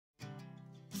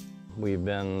We've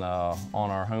been on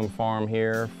our home farm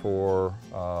here for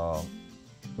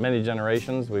many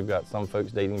generations. We've got some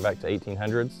folks dating back to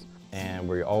 1800s, and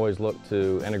we always look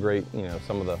to integrate,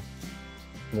 some of the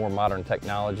more modern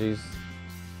technologies.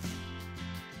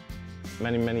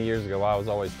 Many years ago, I was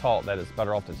always taught that it's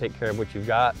better off to take care of what you've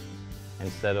got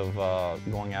instead of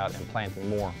going out and planting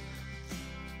more.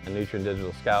 A Nutrient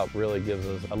Digital Scout really gives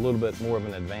us a little bit more of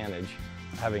an advantage.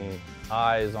 Having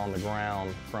eyes on the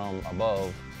ground from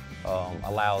above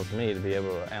allows me to be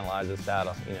able to analyze this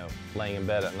data, laying in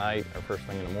bed at night or first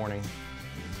thing in the morning.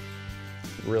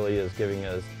 It really is giving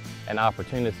us an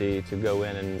opportunity to go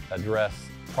in and address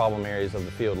problem areas of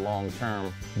the field long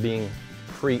term. Being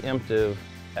preemptive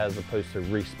as opposed to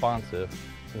responsive,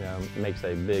 makes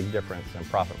a big difference in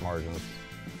profit margins.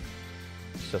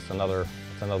 It's just another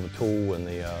tool in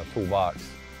the toolbox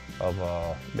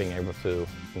of being able to,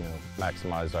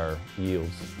 maximize our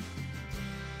yields.